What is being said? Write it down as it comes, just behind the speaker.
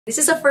This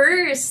is a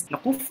first.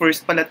 Naku,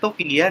 first pala to,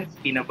 Kian.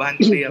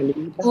 Kinabahan ko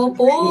rin ako.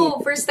 Opo,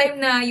 first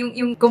time na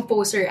yung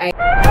composer ay...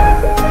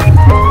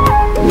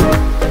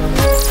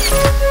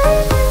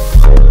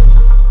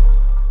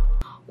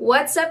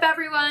 What's up,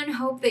 everyone?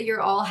 Hope that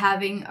you're all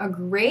having a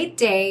great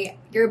day.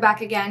 You're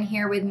back again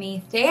here with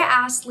me, Thea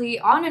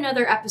Astley, on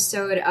another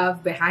episode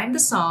of Behind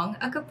the Song,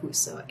 a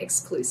Kapuso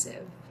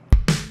exclusive.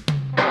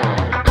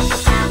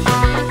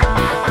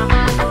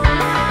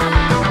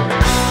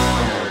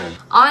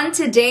 On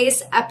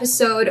today's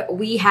episode,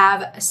 we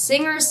have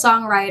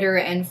singer-songwriter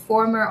and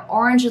former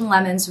Orange and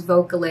Lemons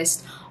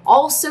vocalist,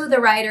 also the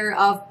writer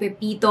of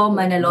Pepito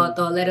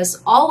Manaloto. Let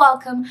us all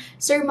welcome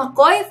Sir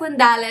Mcoy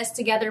Fundales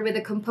together with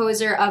the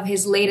composer of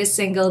his latest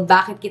single,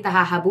 Bakit Kita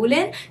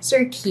Hahabulin,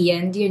 Sir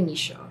Kian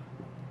Dionisio.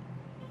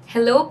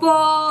 Hello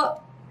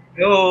po!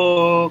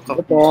 Hello!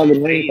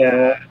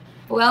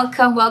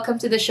 Welcome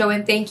to the show,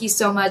 and thank you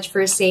so much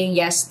for saying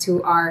yes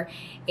to our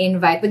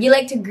invite. Would you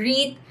like to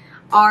greet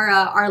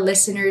our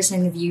listeners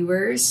and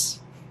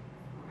viewers?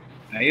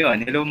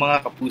 Ayun, hello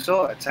mga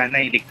kapuso at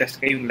sana iligtas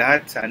kayong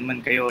lahat saan man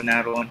kayo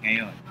naroon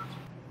ngayon.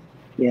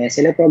 Yes,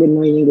 hello po, good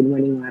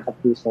morning mga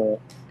kapuso.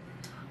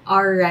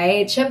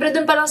 Alright, syempre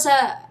dun pa lang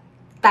sa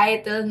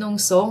title nung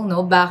song,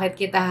 no? Bakit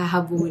Kita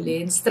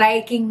Hahabulin?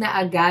 Striking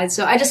na agad.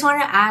 So I just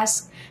wanna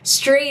ask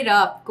straight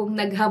up kung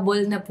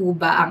naghabol na po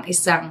ba ang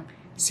isang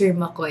Sir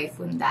Mcoy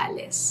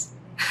Fundales?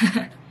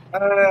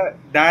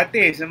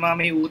 Dati, sa mga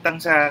may utang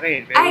sa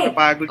akin. Pero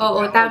napagod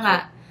oo,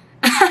 tama.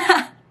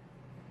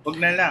 Huwag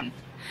na lang.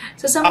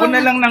 So, ako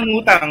na lang ng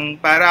utang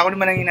para ako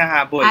naman ang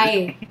hinahabol.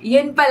 Ay,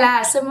 yun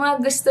pala. Sa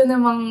mga gusto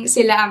namang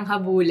sila ang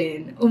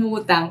habulin,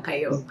 umutang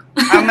kayo.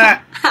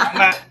 Tama.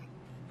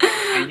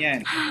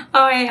 Ganyan.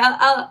 Okay,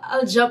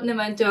 I'll jump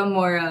naman to a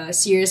more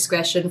serious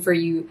question for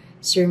you,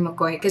 Sir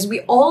Mcoy. Because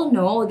we all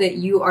know that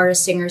you are a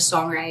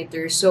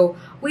singer-songwriter. So,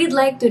 we'd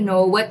like to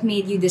know what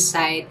made you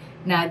decide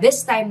na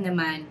this time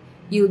naman,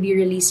 you'll be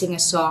releasing a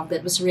song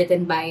that was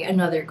written by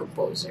another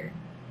composer.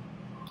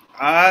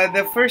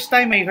 The first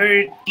time I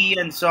heard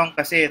Kian's song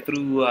kasi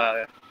through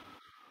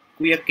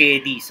Kuya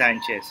Kedi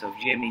Sanchez of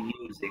GMA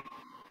Music.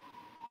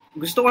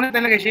 Gusto ko na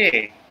talaga siya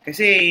eh.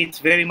 Kasi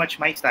it's very much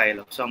my style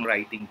of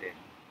songwriting din.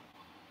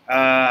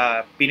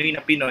 Pinoy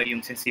na Pinoy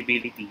yung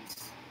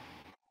sensibilities.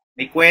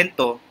 May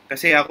kwento,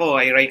 kasi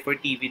ako, I write for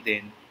TV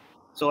din.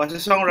 So as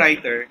a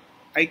songwriter,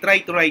 I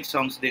try to write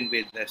songs din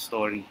with a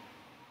story.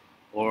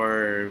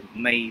 Or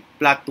may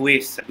plot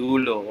twist sa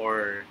dulo,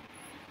 or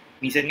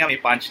minsan nga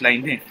may punchline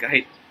din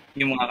kahit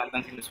yung mga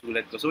kantang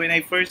sinusulat ko. So when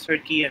I first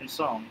heard Kian's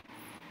song,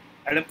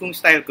 alam kong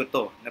style ko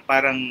to, na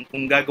parang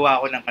kung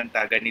gagawa ako ng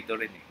kanta, ganito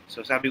rin eh.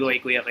 So sabi ko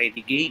kay Kuya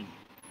Kedi, game.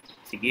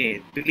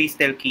 Sige, please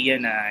tell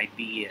Kian na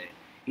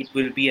it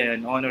will be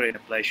an honor and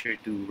a pleasure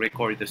to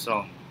record the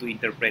song, to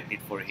interpret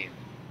it for him.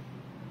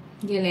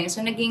 Galing.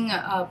 So naging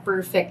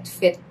perfect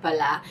fit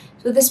pala.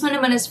 So this one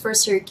naman is for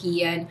Sir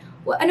Kian.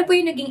 Ano po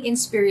yung naging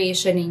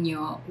inspiration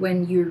ninyo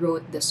when you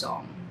wrote the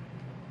song?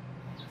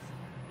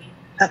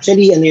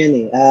 Actually, ano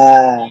yun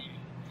eh.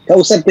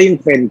 Kausap ko yung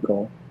friend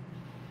ko.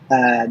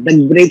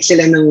 Nag-break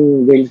sila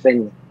ng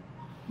girlfriend niya.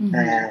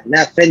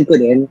 Na friend ko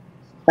din.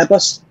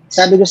 Tapos,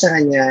 sabi ko sa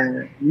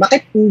kanya,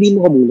 bakit hindi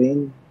mo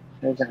habulin?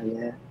 Sabi sa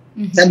kanya.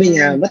 Sabi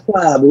niya, ba't ko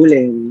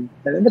hahabulin?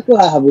 Ba't ko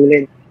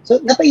hahabulin? So,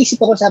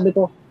 napaisip ako, sabi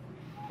ko,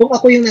 kung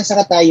ako yung nasa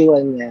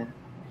katayuan niya,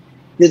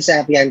 dun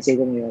sa fiancé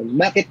ko ngayon,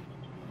 bakit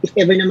if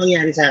ever na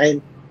mangyari sa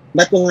akin,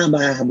 ba't ko nga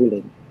ba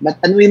hahabulin?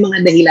 Ano yung mga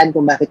dahilan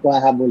kung bakit ko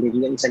hahabulin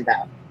yung isang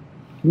tao?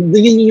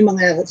 Yun yung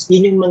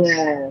mga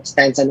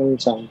stanza ng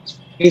song.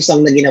 Yung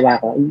song na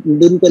ginawa ko.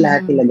 Doon ko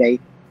lahat nilagay.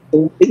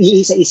 Kung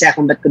iisa-isa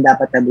kung ba't ko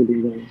dapat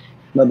habulin yung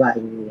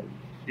babaeng yun.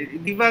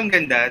 Di ba ang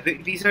ganda?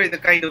 These are the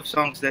kind of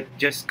songs that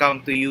just come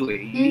to you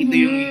eh. Ito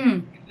yung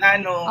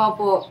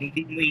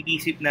hindi mo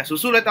iisip na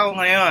susulat ako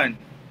ngayon.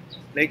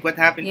 Like what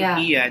happened to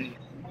Kian.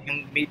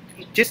 It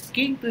just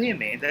came to him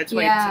eh. That's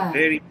why it's a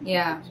very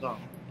good song.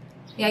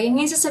 Yeah, yun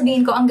yung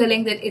sasabihin ko, ang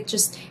galing that it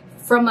just,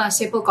 from a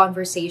simple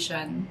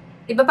conversation.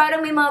 Diba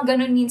parang may mga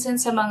ganun minsan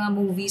sa mga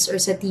movies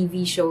or sa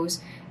TV shows,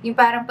 yung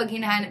parang pag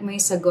hinahanap mo yung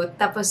sagot,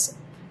 tapos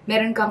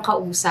meron kang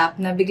kausap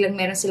na biglang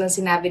meron silang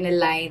sinabi na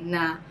line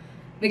na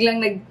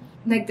biglang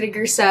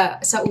nag-trigger sa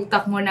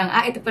utak mo ng,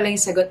 ito pala yung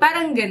sagot.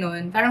 Parang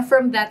ganun. Parang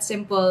from that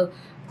simple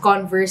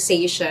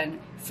conversation,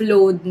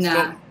 flowed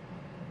na.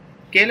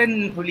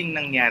 Kailan huling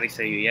nangyari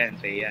sa'yo yan,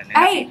 Thea?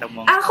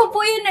 Ako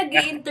po yung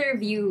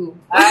nag-interview.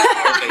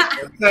 Okay.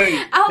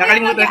 Sorry.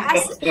 Nakalimutan ko.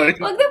 Sorry.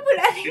 Huwag na po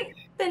natin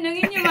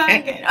tanungin yung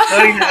mga gano'n.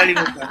 Sorry,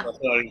 nakalimutan ko.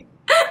 Sorry.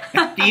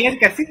 Kian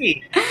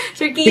kasi.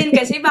 Sir Kian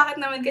kasi, bakit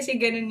naman kasi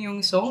ganun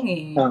yung song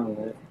eh?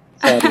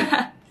 Sorry.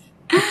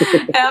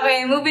 Okay,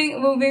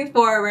 moving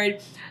forward.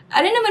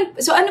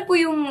 Ano po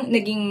yung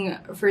naging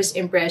first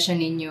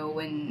impression ninyo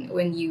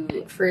when you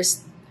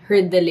first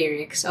heard the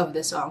lyrics of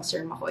the song,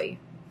 Sir Mcoy?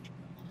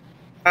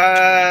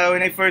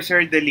 When I first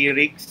heard the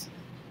lyrics,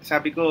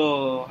 sabi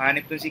ko,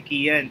 hanip to si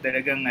Kian,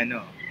 talagang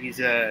he's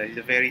a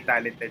very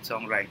talented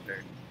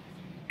songwriter.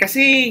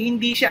 Kasi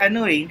hindi siya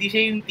hindi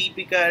siya yung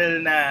typical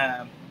na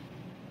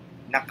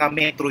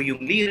nakametro yung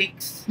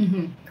lyrics.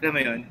 Alam mo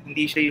yun,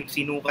 hindi siya yung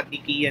sinukat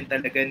ni Kian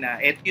talaga na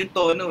eto yung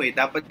tono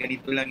dapat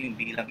ganito lang yung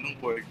bilang ng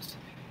words,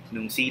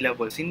 ng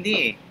syllables.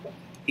 Hindi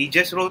He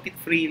just wrote it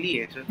freely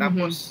So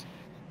tapos,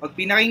 pag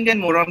pinakinggan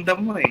mo, ramdam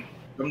mo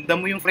Ramdam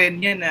mo yung friend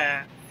niya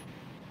na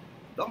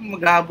ito akong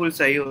maghahabol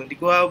sa'yo. Hindi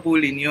ko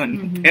hahabulin yun.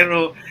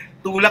 Pero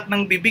tulak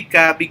ng bibig,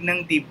 kabig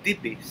ng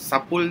dibdib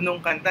Sapul nung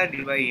kanta,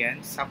 di ba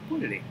yan?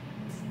 Sapul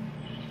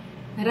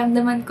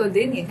Naramdaman ko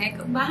din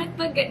bakit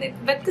ba ganit?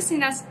 Ba't ko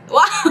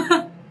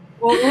Wow!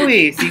 Oo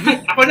sige.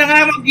 Ako na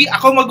nga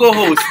ako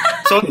mag-host.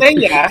 So,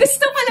 Teya.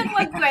 Gusto ko lang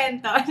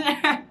magkwento.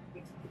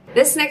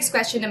 This next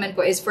question naman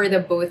po is for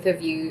the both of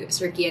you,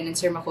 Sir Kian and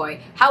Sir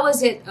Mcoy. How was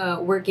it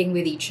working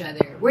with each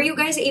other? Were you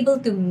guys able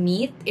to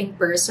meet in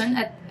person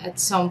at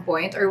some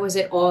point, or was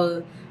it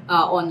all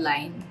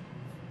online?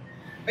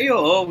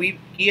 Oo,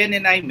 Kian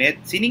and I met.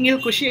 Siningil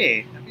ko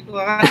siya Sabi ko,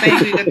 kakatayin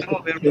ko yung ganda mo,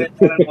 pero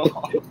parang ako.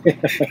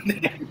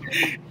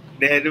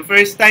 Then, the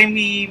first time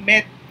we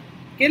met,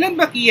 kailan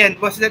ba, Kian?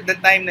 Was that the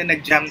time na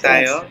nag-jam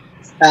tayo?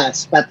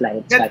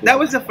 Spotlight. That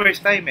was the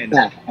first time,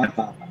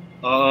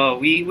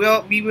 we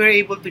were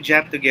able to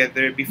jam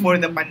together before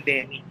the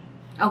pandemic.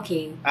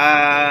 Okay.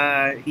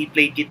 He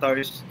played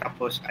guitars,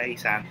 tapos I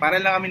sang. Para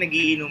lang kami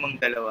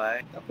nagiinomang dalawa.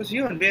 Tapos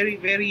yun, very,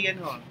 very,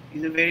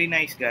 he's a very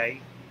nice guy.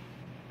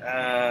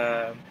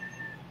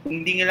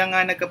 Kung hindi nga lang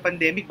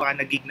nagka-pandemic, baka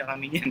nag-gig na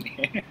kami niyan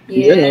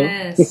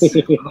Yes.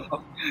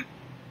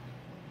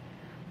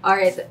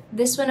 Alright,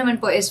 this one naman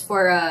po is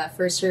for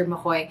Sir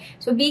Mcoy.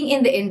 So being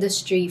in the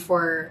industry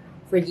for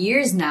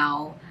years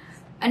now,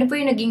 ano po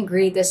yung naging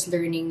greatest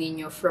learning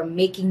ninyo from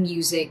making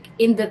music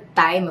in the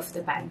time of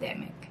the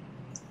pandemic?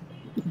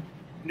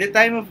 The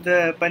time of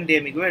the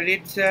pandemic, well,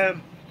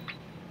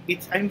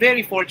 I'm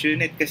very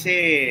fortunate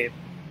kasi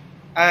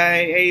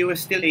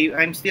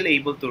I'm still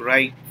able to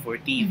write for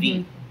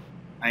TV.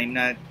 I'm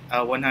not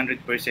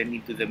 100%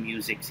 into the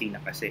music scene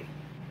kasi.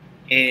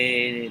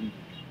 And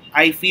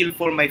I feel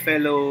for my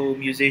fellow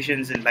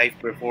musicians and live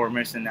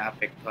performers na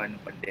naapektuhan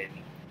ng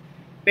pandemic.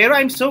 Pero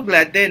I'm so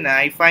glad din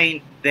na I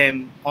find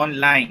them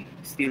online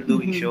still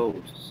doing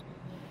shows.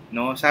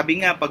 No,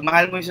 sabi nga, pag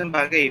mahal mo isang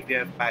bagay, if you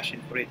have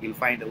passion for it, you'll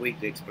find a way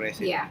to express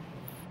it. Yeah.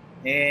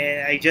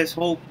 And I just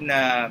hope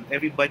na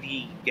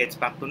everybody gets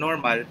back to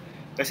normal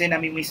kasi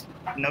namimiss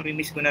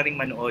ko na ring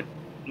manood.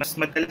 Mas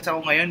madalas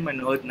ako ngayon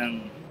manood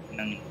ng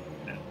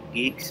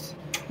gigs.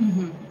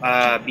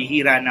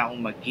 Bihira na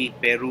akong mag-gig,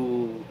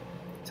 pero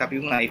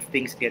sabi ko nga, if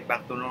things get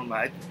back to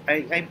normal,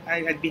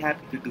 I'd be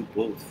happy to do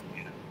both.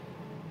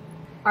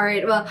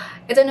 Alright, well,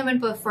 ito naman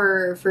po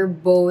for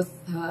both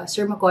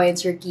Sir Mcoy and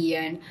Sir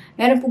Kian.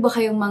 Meron po ba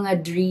kayong mga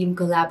dream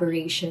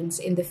collaborations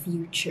in the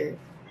future?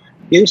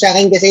 Yung sa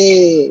akin kasi,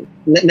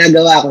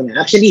 nagawa ko na.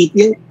 Actually,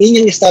 yun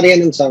yung istorya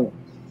ng song.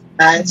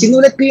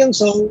 Sinulat ko yung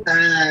song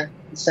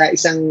sa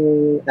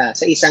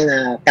isang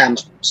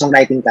camp,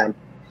 songwriting camp.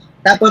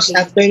 Tapos,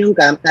 after nung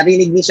camp,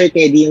 narinig ni Sir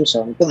Teddy yung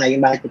song. Ito nga,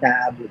 yung Bakit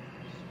Hahabulin.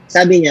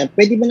 Sabi niya,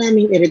 pwede ba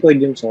namin i-record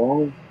yung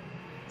song?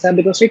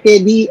 Sabi ko, Sir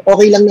Teddy,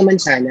 okay lang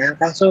naman sana.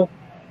 Kaso,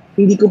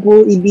 hindi ko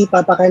po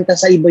papakanta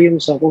sa iba yung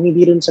song kung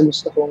hindi rin sa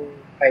gusto kong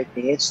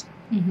artist.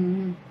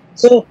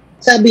 So,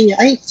 sabi niya,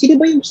 ay, sino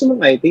ba yung gusto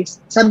mong artist?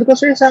 Sabi ko,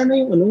 sir, sana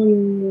yung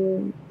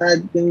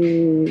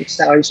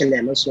sa Origin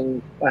Lemons,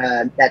 yung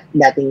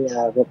dating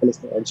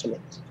vocalist ng Origin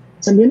Lemons.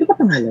 Sabi niya, ano ba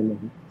pangalan mo?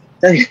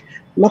 Sabi,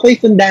 Mcoy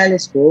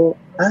Fundales po.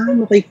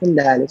 Mcoy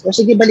Fundales. O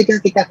sige,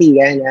 balikan kita,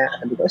 Kian.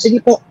 Sabi ko, o sige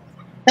po.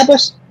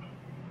 Tapos,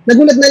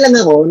 nagulat na lang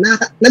ako.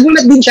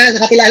 Nagulat din siya,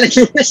 nakakilala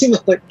niya na si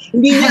Mcoy.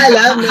 Hindi niya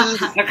alam na...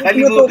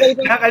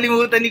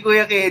 Nakalimutan ni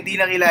Kuya kaya di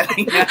nakilala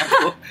niya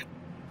ako.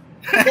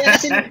 Kaya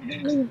kasi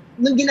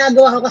nung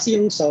ginagawa ko kasi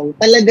yung song,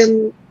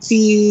 talagang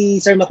si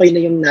Sir Mcoy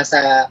na yung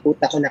nasa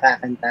utak ko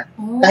nakakanta.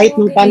 Kahit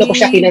nung paano ko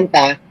siya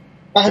kinanta,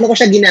 paano ko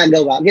siya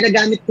ginagawa,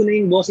 ginagamit ko na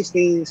yung boses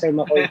ni Sir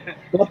Mcoy.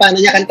 Kung paano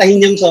niya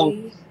kantahin yung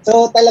song.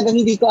 So talagang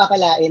hindi ko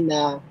akalain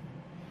na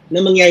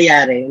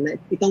mangyayari, na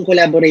itong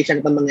collaboration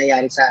na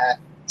mangyayari sa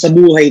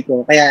buhay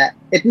ko. Kaya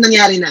ito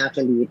nangyari na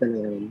actually, ito na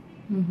yun.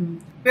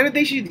 Pero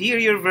they should hear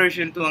your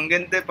version too. Ang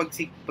ganda pag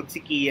si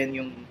Kian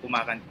yung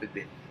kumakanta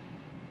din.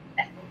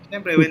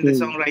 Siyempre, when the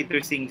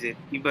songwriter sings it,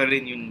 iba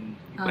rin yung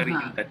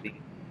dating.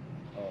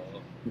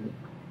 Oo.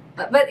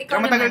 But ikaw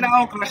matagal na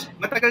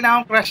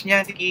akong crush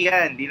niya, si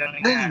Kian. Di lang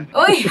niya.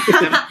 Uy!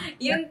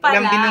 Yun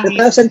pala.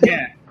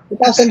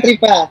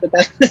 2003 pa.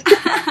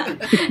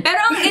 Pero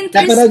ang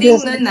interesting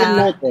nun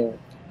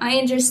ang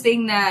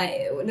interesting na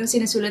nung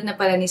sinusulat na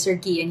pala ni Sir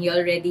Kian, he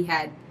already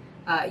had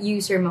you,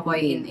 Sir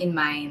Mcoy, in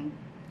mind.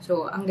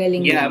 So, ang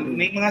galing Yeah,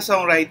 may mga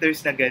songwriters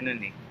na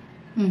ganun eh.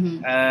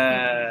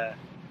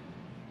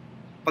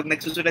 Pag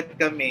nagsusulat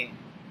kami,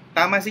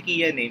 tama si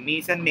Kian eh.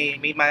 Minsan may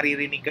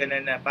maririnig ka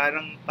na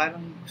parang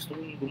gusto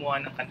kong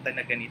gumawa ng kanta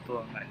na ganito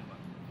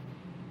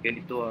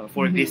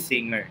for this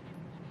singer.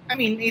 I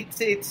mean,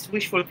 it's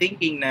wishful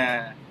thinking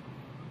na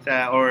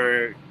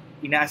or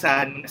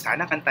inaasahan mo na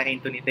sana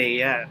kantahin to ni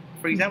Thea.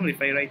 For example, if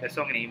I write a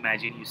song and I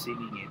imagine you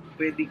singing it,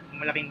 pwede,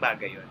 malaking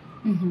bagay yun.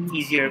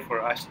 easier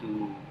for us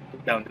to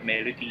put down the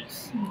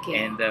melodies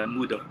and the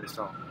mood of the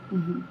song.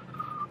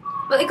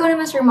 Well, ikaw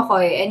naman, Sir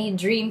Mcoy, any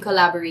dream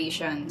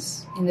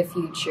collaborations in the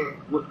future?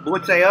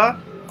 Bukod sa'yo?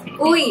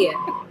 Uy!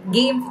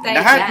 Game tayo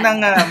lahat dyan.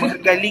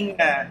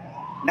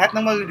 Lahat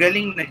ng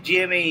magagaling na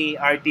GMA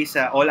artist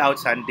sa All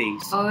Out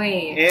Sundays.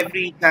 Oy.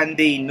 Every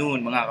Sunday noon,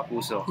 mga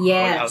kapuso.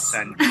 Yes. All Out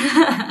Sunday.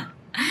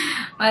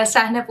 Well,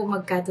 sana po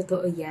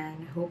magkatotoo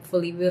yan.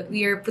 Hopefully,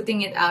 we are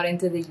putting it out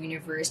into the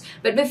universe.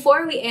 But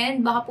before we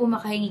end, baka po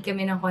makahingi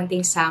kami ng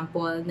konting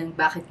sample ng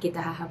Bakit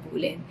Kita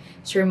Hahabulin,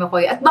 Sir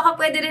Mcoy. At baka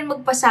pwede rin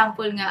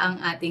magpasample nga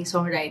ang ating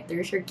songwriter,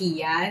 Sir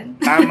Kian.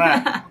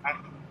 Tama.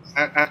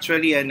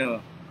 Actually,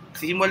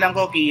 simulan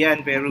ko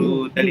Kian,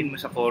 pero dalhin mo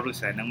sa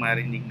chorus nang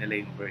marinig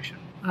nila yung version.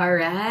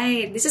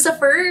 Alright. This is a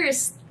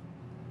first.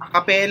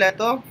 Acapella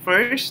to,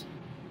 first.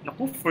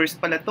 Naku, first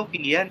pala to,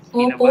 Kian.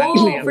 Opo,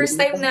 first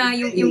time na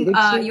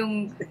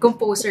yung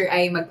composer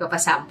ay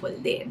magpapasample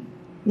din.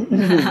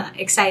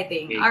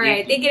 Exciting.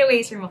 Alright, take it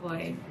away, Sir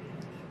Mcoy.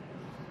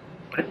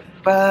 Ba't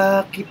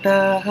pa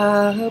kita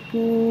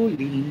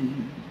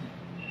hahabulin?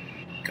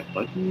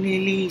 Kapag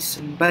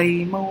nilisan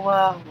ba'y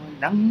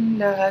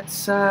mawawalang lahat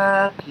sa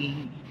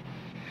akin?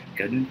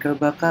 Ganun ka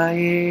ba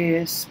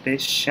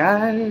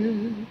ka-espesyal?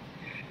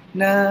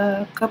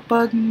 Na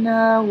kapag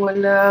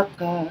nawala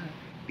ka,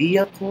 di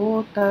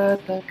ako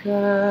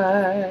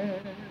tatagal.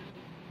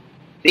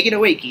 Take it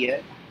away, Kian.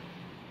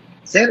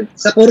 Sir,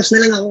 sa chorus na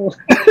lang ako.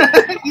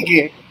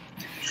 Sige.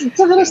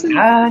 Sa chorus na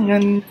lang.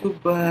 Hangan ko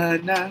ba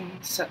nang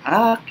sa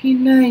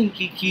akin ay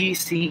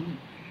kikising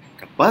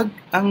kapag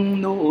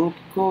ang loob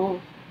ko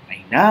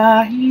ay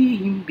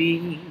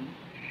nahihimbing?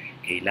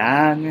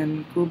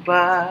 Kailangan ko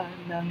ba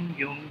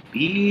ng iyong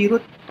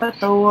biro't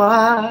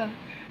patawa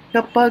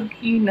kapag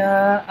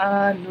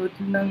inaanod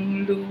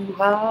ng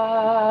luha?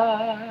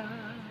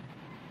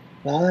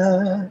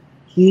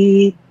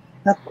 Bakit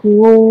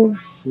ako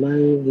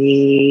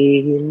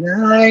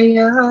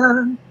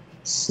manghihinayang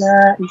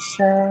sa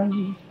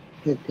isang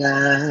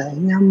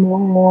kagaya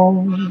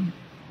mo?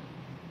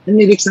 Ano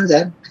lyrics na,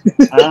 sir?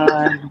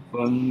 Ano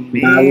bang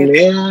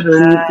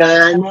meron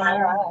ka na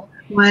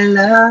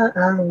wala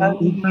ang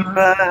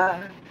iba?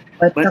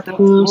 Ba't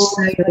ako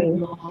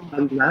sa'yo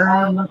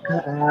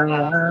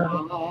magmamakaawa?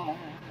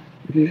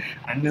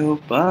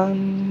 Ano bang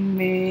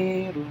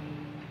meron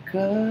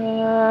ka,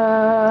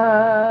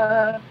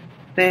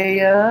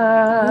 Teya?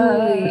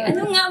 Uy,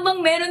 ano nga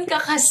bang meron ka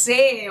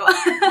kasi?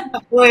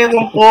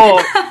 Ewan ko.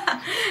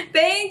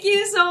 Thank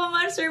you so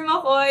much, Sir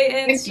Mcoy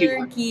and Thank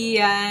Sir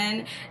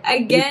Kian.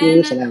 Thank Again,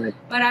 you, salamat.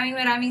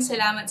 maraming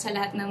salamat sa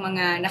lahat ng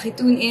mga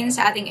nakitune in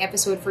sa ating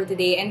episode for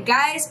today. And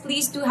guys,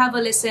 please do have a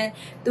listen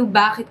to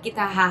Bakit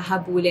Kita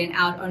Hahabulin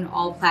out on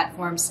all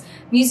platforms,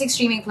 music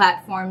streaming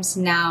platforms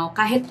now.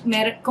 Kahit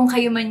kung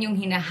kayo man yung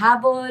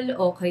hinahabol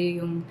o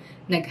kayo yung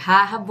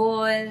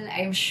naghahabol,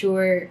 I'm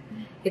sure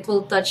it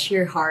will touch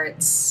your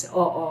hearts.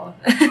 Oo.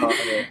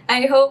 Okay.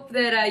 I hope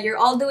that you're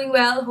all doing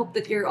well. Hope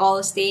that you're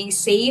all staying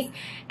safe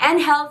and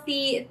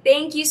healthy.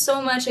 Thank you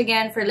so much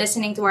again for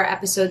listening to our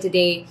episode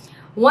today.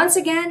 Once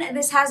again,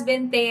 this has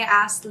been Thea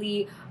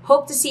Astley.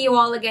 Hope to see you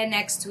all again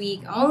next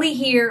week, only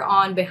here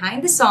on Behind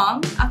the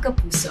Song, a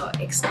Kapuso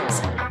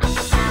exclusive.